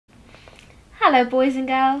Hello boys and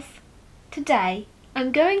girls. Today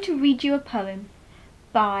I'm going to read you a poem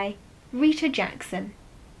by Rita Jackson.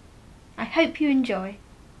 I hope you enjoy.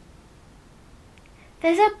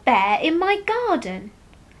 There's a bear in my garden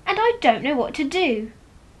and I don't know what to do.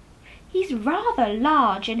 He's rather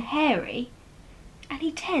large and hairy and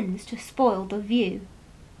he tends to spoil the view.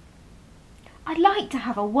 I'd like to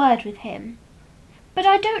have a word with him, but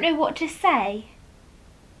I don't know what to say.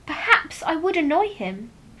 Perhaps I would annoy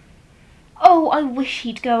him. Oh, I wish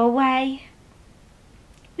he'd go away.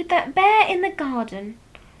 With that bear in the garden,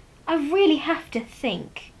 I really have to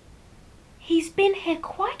think. He's been here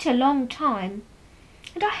quite a long time,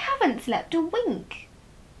 and I haven't slept a wink.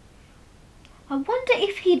 I wonder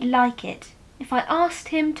if he'd like it if I asked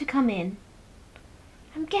him to come in.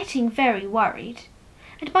 I'm getting very worried,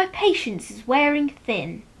 and my patience is wearing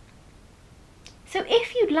thin. So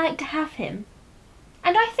if you'd like to have him,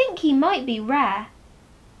 and I think he might be rare.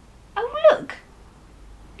 Oh look!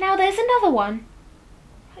 Now there's another one.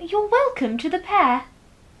 You're welcome to the pair.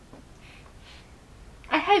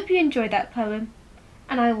 I hope you enjoyed that poem,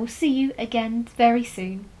 and I will see you again very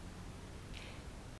soon.